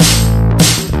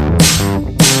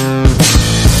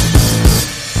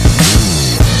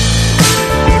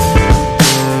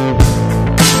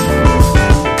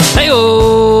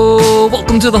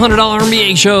to the $100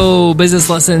 MBA Show, business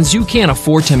lessons you can't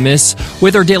afford to miss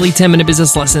with our daily 10-minute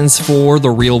business lessons for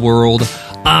the real world.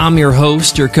 I'm your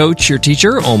host, your coach, your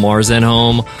teacher, Omar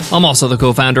Zenhom. I'm also the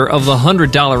co-founder of the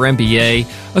 $100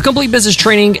 MBA, a complete business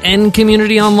training and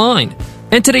community online.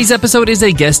 And today's episode is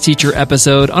a guest teacher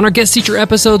episode. On our guest teacher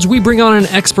episodes, we bring on an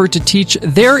expert to teach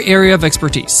their area of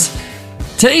expertise.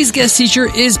 Today's guest teacher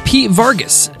is Pete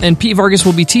Vargas, and Pete Vargas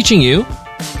will be teaching you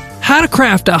how to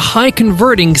craft a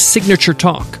high-converting signature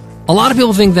talk. A lot of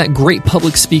people think that great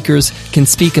public speakers can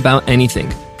speak about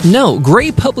anything. No,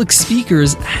 great public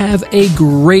speakers have a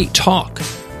great talk.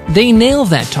 They nail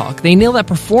that talk. They nail that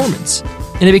performance.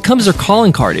 And it becomes their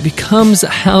calling card. It becomes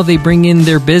how they bring in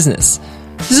their business.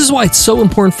 This is why it's so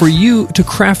important for you to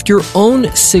craft your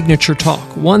own signature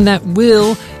talk, one that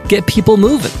will get people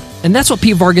moving. And that's what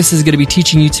Pete Vargas is going to be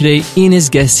teaching you today in his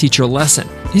guest teacher lesson.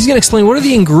 He's going to explain what are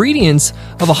the ingredients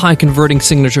of a high-converting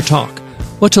signature talk,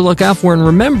 what to look out for, and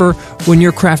remember when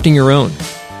you're crafting your own.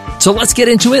 So let's get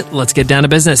into it. Let's get down to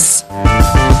business.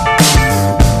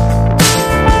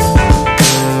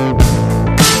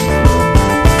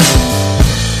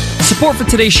 Support for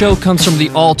today's show comes from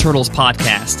the All Turtles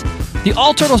podcast. The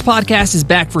All Turtles podcast is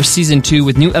back for season 2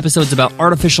 with new episodes about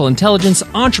artificial intelligence,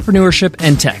 entrepreneurship,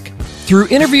 and tech. Through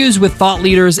interviews with thought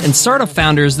leaders and startup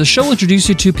founders, the show will introduce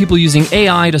you to people using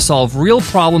AI to solve real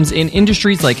problems in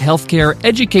industries like healthcare,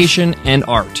 education, and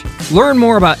art. Learn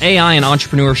more about AI and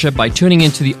entrepreneurship by tuning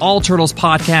into the All Turtles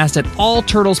podcast at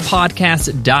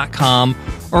allturtlespodcast.com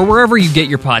or wherever you get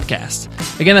your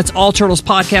podcasts. Again, that's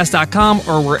allturtlespodcast.com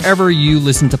or wherever you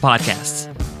listen to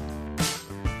podcasts.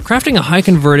 Crafting a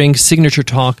high-converting signature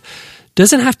talk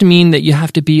doesn't have to mean that you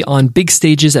have to be on big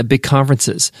stages at big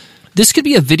conferences. This could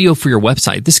be a video for your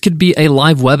website. This could be a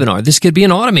live webinar. This could be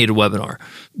an automated webinar.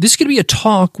 This could be a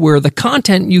talk where the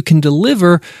content you can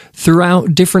deliver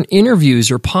throughout different interviews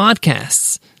or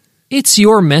podcasts. It's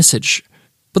your message.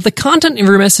 But the content of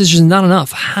your message is not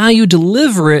enough. How you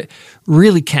deliver it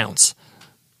really counts.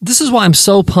 This is why I'm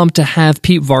so pumped to have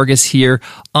Pete Vargas here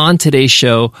on today's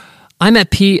show. I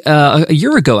met Pete a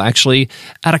year ago, actually,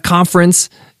 at a conference.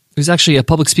 It was actually a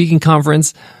public speaking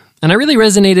conference. And I really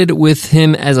resonated with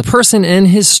him as a person and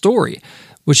his story,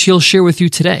 which he'll share with you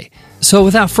today. So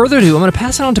without further ado, I'm going to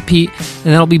pass it on to Pete, and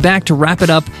then I'll be back to wrap it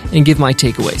up and give my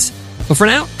takeaways. But for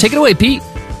now, take it away, Pete.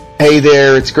 Hey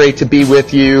there, it's great to be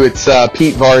with you. It's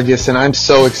Pete Vargas, and I'm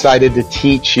so excited to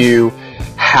teach you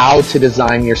how to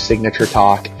design your signature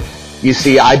talk. You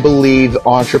see, I believe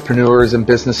entrepreneurs and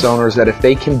business owners that if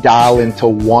they can dial into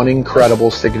one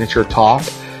incredible signature talk,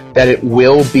 that it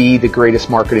will be the greatest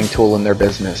marketing tool in their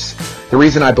business. The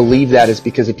reason I believe that is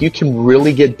because if you can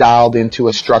really get dialed into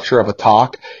a structure of a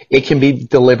talk, it can be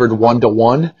delivered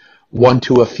one-to-one, one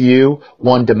to a few,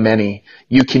 one to many.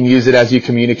 You can use it as you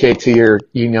communicate to your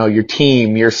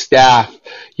team, your staff,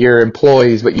 your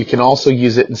employees, but you can also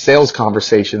use it in sales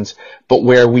conversations. But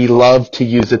where we love to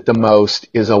use it the most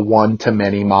is a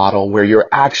one-to-many model where you're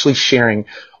actually sharing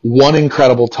one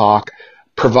incredible talk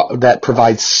that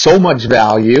provides so much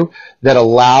value that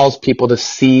allows people to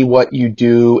see what you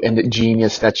do and the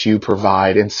genius that you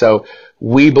provide. And so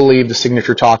we believe the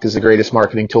signature talk is the greatest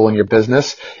marketing tool in your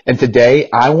business. And today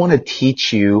I want to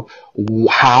teach you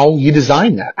how you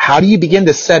design that. How do you begin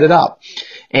to set it up?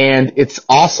 And it's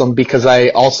awesome because I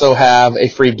also have a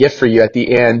free gift for you at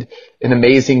the end, an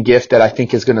amazing gift that I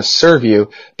think is going to serve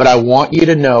you. But I want you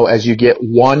to know as you get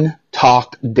one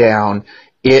talk down,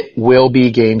 it will be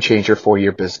a game changer for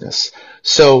your business.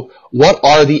 So what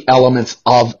are the elements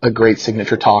of a great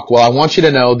signature talk? Well, I want you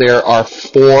to know there are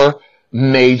 4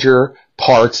 major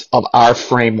parts of our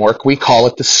framework. We call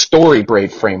it the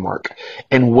StoryBraid framework.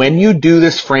 And when you do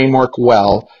this framework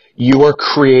well, you are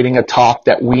creating a talk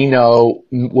that we know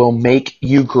will make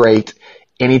you great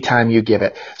anytime you give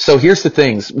it. So here's the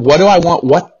things. What do I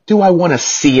want to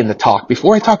see in the talk?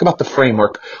 Before I talk about the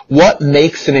framework, what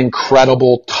makes an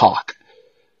incredible talk?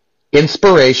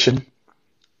 Inspiration,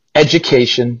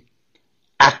 education,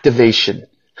 activation.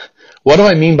 What do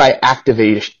I mean by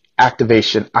activation?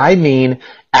 I mean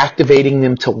activating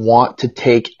them to want to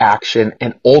take action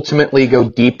and ultimately go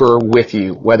deeper with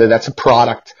you, whether that's a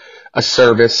product, a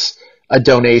service, a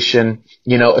donation,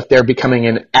 if they're becoming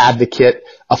an advocate,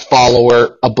 a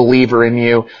follower, a believer in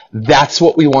you. That's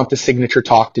what we want the signature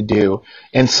talk to do.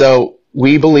 And so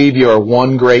we believe you are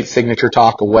one great signature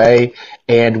talk away,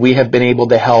 And we have been able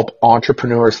to help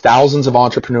entrepreneurs, thousands of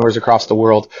entrepreneurs across the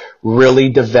world, really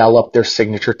develop their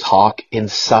signature talk in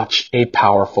such a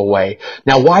powerful way.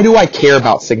 Now, why do I care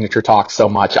about signature talk so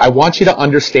much? I want you to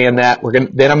understand that.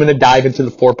 Then I'm going to dive into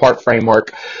the 4-part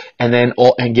framework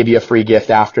and give you a free gift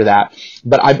after that.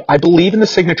 But I believe in the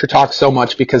signature talk so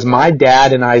much because my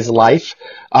dad and I's life,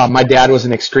 my dad was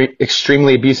an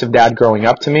extremely abusive dad growing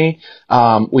up to me.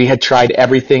 We had tried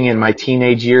everything in my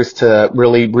teenage years to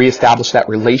really reestablish that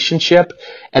relationship.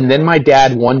 And then my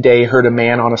dad one day heard a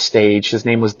man on a stage. His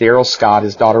name was Daryl Scott.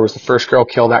 His daughter was the first girl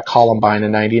killed at Columbine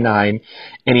in '99.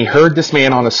 And he heard this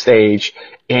man on a stage,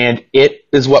 and it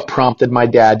is what prompted my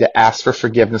dad to ask for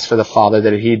forgiveness for the father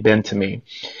that he'd been to me.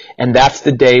 And that's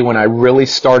the day when I really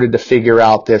started to figure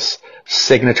out this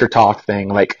signature talk thing.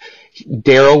 Like,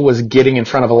 Daryl was getting in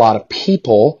front of a lot of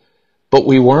people, but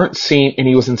we weren't seeing, and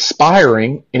he was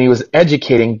inspiring and he was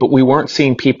educating, but we weren't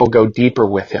seeing people go deeper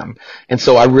with him. And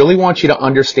so I really want you to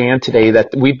understand today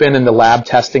that we've been in the lab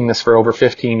testing this for over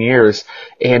 15 years,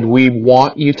 and we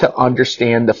want you to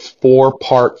understand the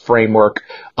 4-part framework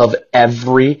of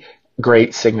every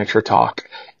great signature talk.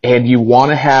 And you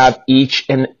want to have each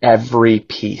and every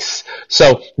piece.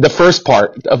 So the first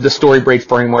part of the StoryBraid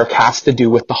framework has to do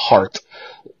with the heart.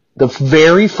 The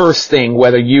very first thing,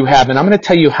 whether you have, and I'm going to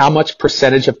tell you how much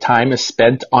percentage of time is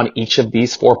spent on each of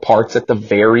these 4 parts at the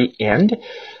very end.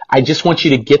 I just want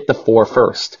you to get the 4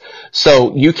 first.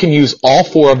 So you can use all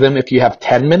 4 of them if you have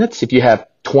 10 minutes, if you have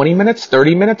 20 minutes,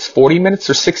 30 minutes, 40 minutes,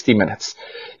 or 60 minutes.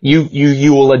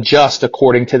 You will adjust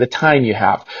according to the time you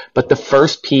have. But the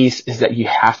first piece is that you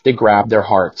have to grab their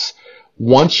hearts.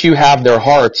 Once you have their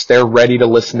hearts, they're ready to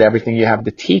listen to everything you have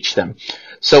to teach them.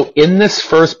 So in this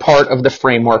first part of the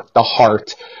framework, the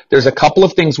heart, there's a couple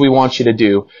of things we want you to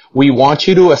do. We want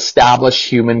you to establish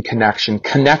human connection.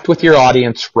 Connect with your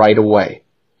audience right away.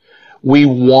 We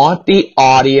want the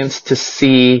audience to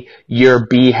see your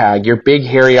BHAG, your big,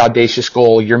 hairy, audacious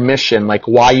goal, your mission, like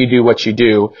why you do what you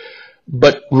do.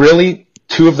 But really,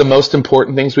 2 of the most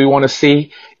important things we want to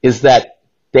see is that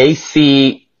they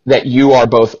see that you are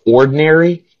both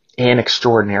ordinary and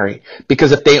extraordinary.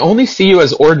 Because if they only see you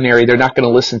as ordinary, they're not going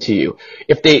to listen to you.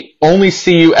 If they only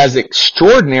see you as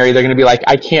extraordinary, they're going to be like,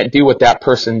 I can't do what that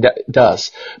person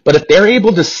does. But if they're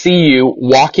able to see you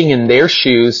walking in their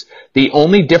shoes, the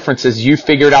only difference is you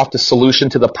figured out the solution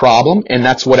to the problem, and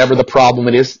that's whatever the problem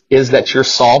it is that you're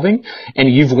solving,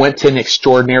 and you've went to an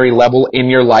extraordinary level in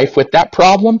your life with that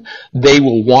problem, they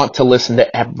will want to listen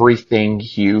to everything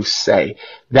you say.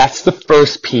 That's the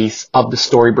first piece of the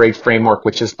StoryBraid framework,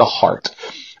 which is the heart.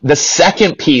 The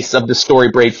second piece of the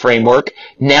StoryBraid framework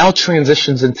now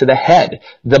transitions into the head,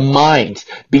 the mind,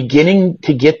 beginning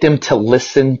to get them to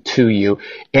listen to you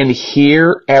and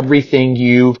hear everything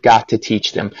you've got to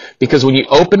teach them. Because when you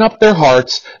open up their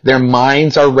hearts, their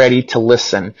minds are ready to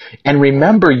listen. And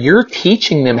remember, you're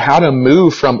teaching them how to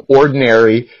move from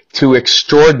ordinary to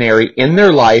extraordinary in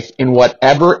their life in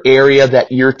whatever area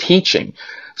that you're teaching.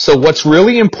 So what's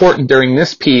really important during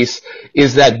this piece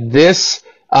is that this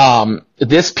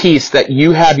piece that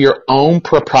you have your own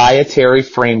proprietary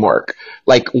framework.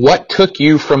 Like what took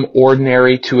you from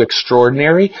ordinary to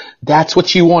extraordinary, that's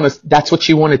what you want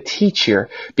to teach here.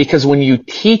 Because when you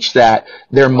teach that,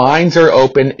 their minds are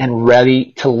open and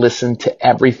ready to listen to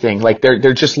everything. Like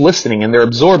they're just listening and they're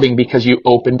absorbing because you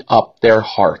opened up their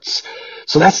hearts.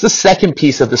 So that's the second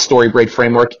piece of the StoryBraid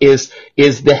framework is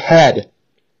the head.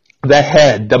 The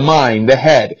head, the mind, the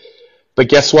head. But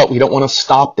guess what? We don't want to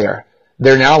stop there.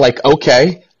 They're now like,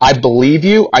 okay, I believe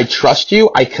you, I trust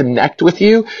you, I connect with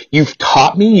you, you've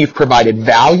taught me, you've provided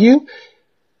value.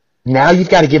 Now you've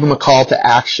got to give them a call to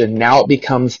action. Now it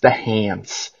becomes the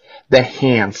hands. The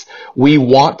hands. We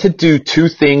want to do 2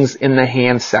 things in the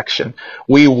hands section.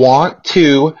 We want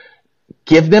to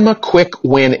give them a quick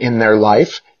win in their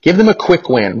life. Give them a quick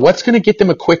win. What's going to get them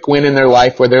a quick win in their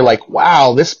life where they're like,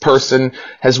 wow, this person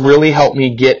has really helped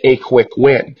me get a quick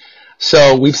win?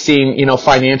 So we've seen,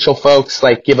 financial folks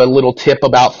like give a little tip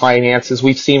about finances.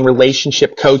 We've seen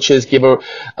relationship coaches give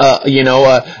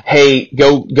hey,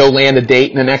 go land a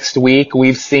date in the next week.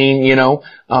 We've seen,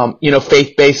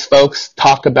 faith-based folks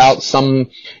talk about some,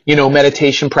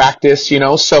 meditation practice,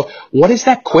 So what is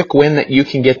that quick win that you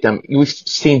can get them? We've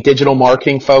seen digital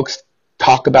marketing folks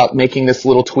talk about making this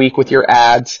little tweak with your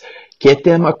ads. Get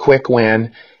them a quick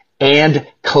win and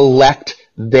collect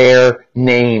their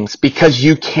names, because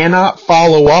you cannot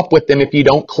follow up with them if you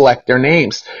don't collect their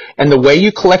names. And the way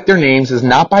you collect their names is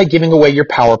not by giving away your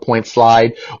PowerPoint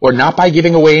slide or not by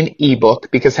giving away an ebook,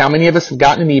 because how many of us have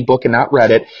gotten an ebook and not read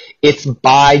it? It's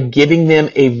by giving them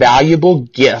a valuable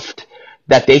gift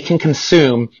that they can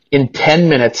consume in 10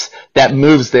 minutes that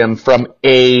moves them from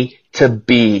A to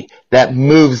B, that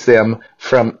moves them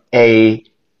from A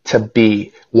to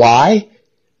B. Why?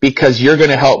 Because you're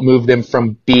going to help move them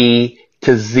from B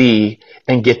to Z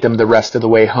and get them the rest of the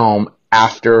way home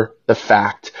after the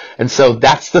fact. And so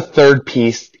that's the third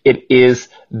piece. It is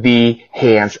the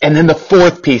hands. And then the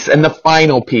fourth piece and the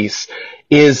final piece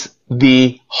is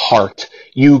the heart.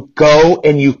 You go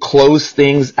and you close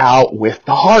things out with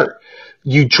the heart.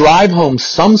 You drive home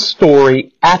some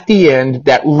story at the end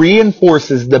that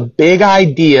reinforces the big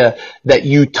idea that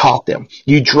you taught them.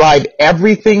 You drive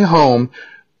everything home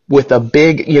with a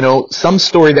big, some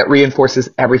story that reinforces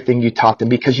everything you taught them,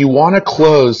 because you want to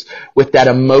close with that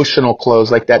emotional close,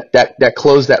 like that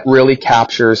close that really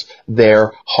captures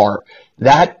their heart.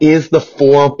 That is the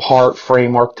 4-part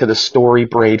framework to the story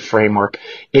braid framework.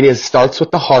 Starts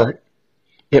with the heart,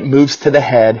 it moves to the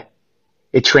head,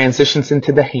 it transitions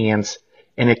into the hands,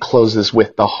 and it closes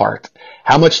with the heart.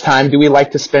 How much time do we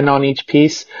like to spend on each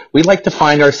piece? We like to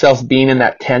find ourselves being in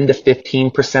that 10 to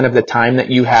 15% of the time that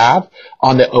you have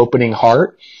on the opening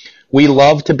heart. We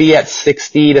love to be at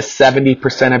 60 to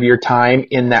 70% of your time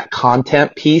in that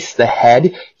content piece, the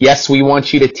head. Yes, we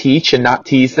want you to teach and not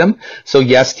tease them. So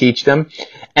yes, teach them.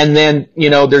 And then,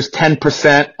 there's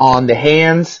 10% on the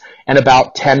hands and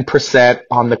about 10%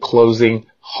 on the closing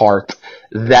heart.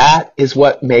 That is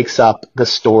what makes up the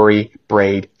story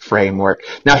braid framework.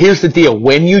 Now here's the deal.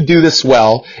 When you do this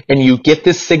well and you get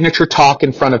this signature talk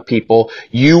in front of people,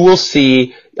 you will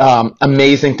see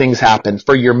amazing things happen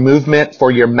for your movement, for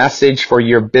your message, for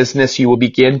your business. You will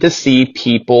begin to see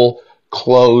people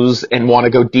close and want to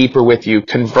go deeper with you,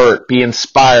 convert, be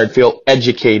inspired, feel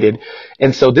educated.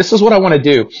 And so this is what I want to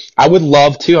do. I would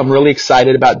love to. I'm really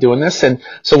excited about doing this. And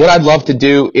so what I'd love to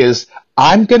do is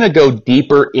I'm going to go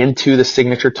deeper into the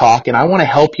signature talk, and I want to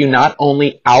help you not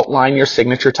only outline your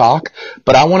signature talk,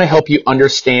 but I want to help you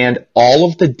understand all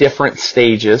of the different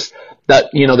stages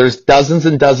that, there's dozens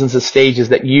and dozens of stages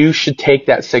that you should take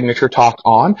that signature talk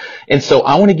on. And so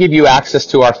I want to give you access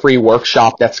to our free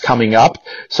workshop that's coming up.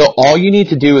 So all you need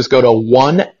to do is go to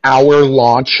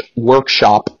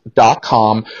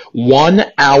onehourlaunchworkshop.com,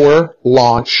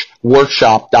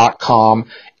 onehourlaunchworkshop.com,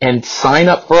 and sign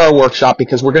up for our workshop,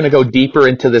 because we're going to go deeper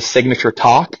into this signature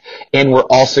talk, and we're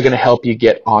also going to help you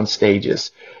get on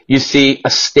stages. You see, a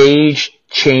stage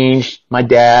changed my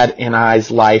dad and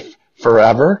I's life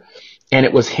forever, and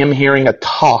it was him hearing a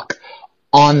talk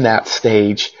on that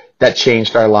stage that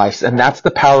changed our lives. And that's the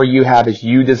power you have as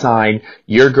you design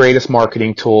your greatest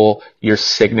marketing tool, your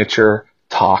signature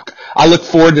talk. I look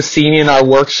forward to seeing you in our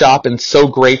workshop, and so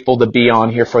grateful to be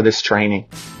on here for this training.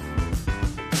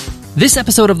 This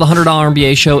episode of the $100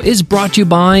 MBA Show is brought to you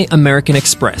by American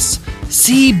Express.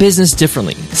 See business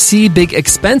differently. See big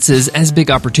expenses as big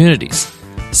opportunities.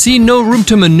 See no room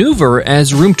to maneuver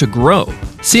as room to grow.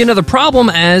 See another problem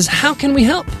as how can we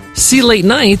help? See late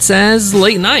nights as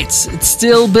late nights. It's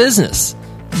still business.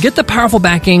 Get the powerful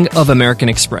backing of American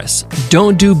Express.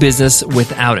 Don't do business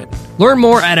without it. Learn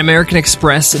more at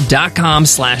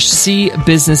americanexpress.com/see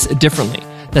business differently.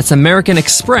 That's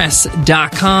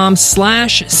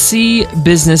americanexpress.com/see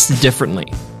business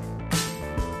differently.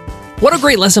 What a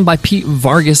great lesson by Pete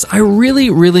Vargas. I really,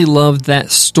 really loved that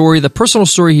story, the personal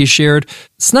story he shared.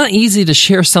 It's not easy to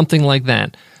share something like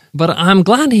that, but I'm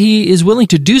glad he is willing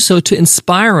to do so to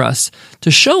inspire us, to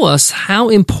show us how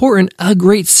important a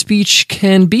great speech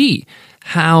can be,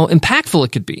 how impactful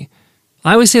it could be.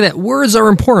 I always say that words are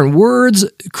important. Words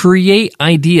create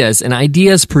ideas, and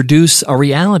ideas produce a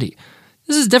reality.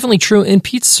 This is definitely true in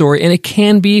Pete's story, and it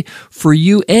can be for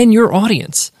you and your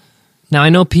audience. Now, I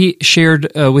know Pete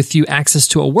shared with you access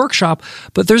to a workshop,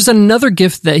 but there's another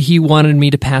gift that he wanted me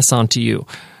to pass on to you.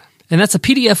 And that's a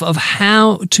PDF of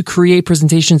how to create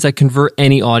presentations that convert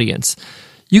any audience.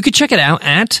 You could check it out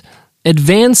at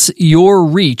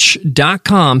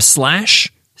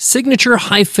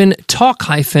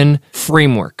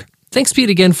advanceyourreach.com/signature-talk-framework. Thanks, Pete,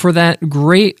 again for that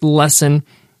great lesson.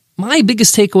 My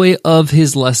biggest takeaway of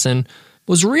his lesson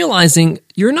was realizing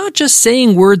you're not just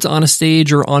saying words on a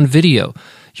stage or on video.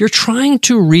 You're trying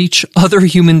to reach other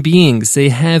human beings. They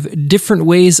have different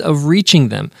ways of reaching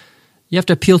them. You have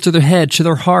to appeal to their head, to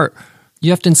their heart.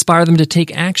 You have to inspire them to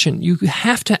take action. You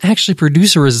have to actually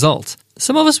produce a result.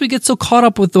 Some of us, we get so caught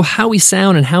up with how we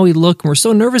sound and how we look, and we're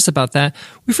so nervous about that,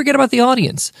 we forget about the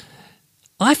audience.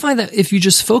 I find that if you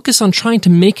just focus on trying to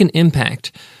make an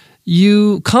impact,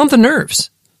 you calm the nerves.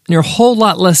 And you're a whole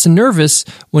lot less nervous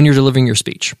when you're delivering your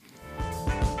speech.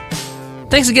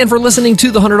 Thanks again for listening to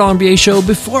the $100 MBA Show.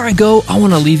 Before I go, I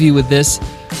want to leave you with this.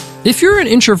 If you're an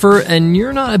introvert and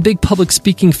you're not a big public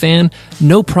speaking fan,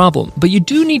 no problem. But you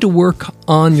do need to work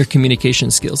on your communication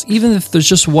skills, even if there's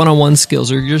just one-on-one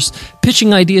skills, or you're just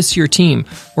pitching ideas to your team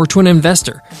or to an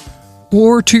investor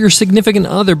or to your significant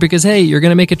other because, hey, you're going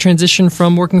to make a transition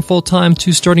from working full-time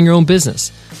to starting your own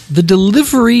business. The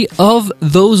delivery of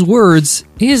those words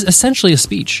is essentially a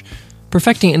speech.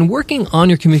 Perfecting and working on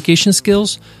your communication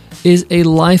skills is a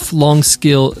lifelong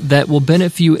skill that will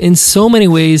benefit you in so many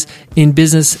ways in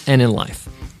business and in life.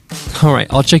 All right,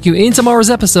 I'll check you in tomorrow's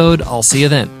episode. I'll see you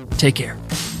then. Take care.